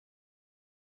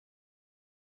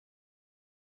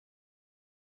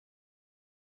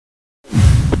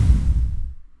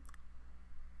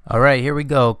All right, here we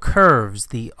go. Curves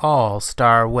the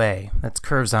all-star way. That's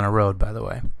curves on a road, by the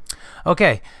way.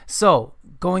 Okay, so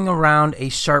going around a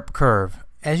sharp curve.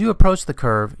 As you approach the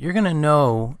curve, you're going to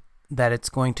know that it's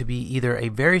going to be either a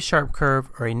very sharp curve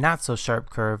or a not so sharp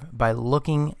curve by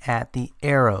looking at the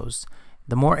arrows.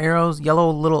 The more arrows, yellow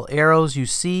little arrows you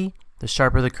see, the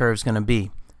sharper the curve is going to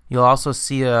be. You'll also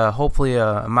see hopefully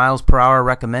a miles per hour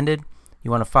recommended.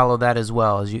 You want to follow that as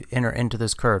well as you enter into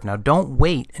this curve. Now don't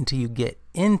wait until you get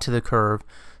into the curve.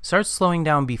 Start slowing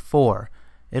down before.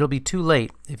 It'll be too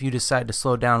late if you decide to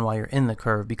slow down while you're in the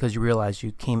curve because you realize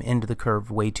you came into the curve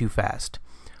way too fast.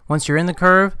 Once you're in the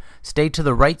curve, stay to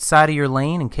the right side of your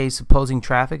lane in case opposing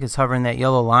traffic is hovering that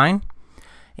yellow line.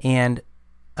 And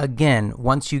again,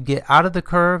 once you get out of the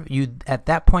curve, you at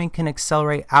that point can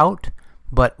accelerate out,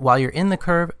 but while you're in the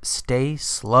curve, stay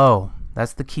slow.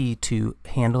 That's the key to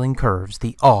handling curves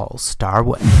the all-star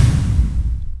way.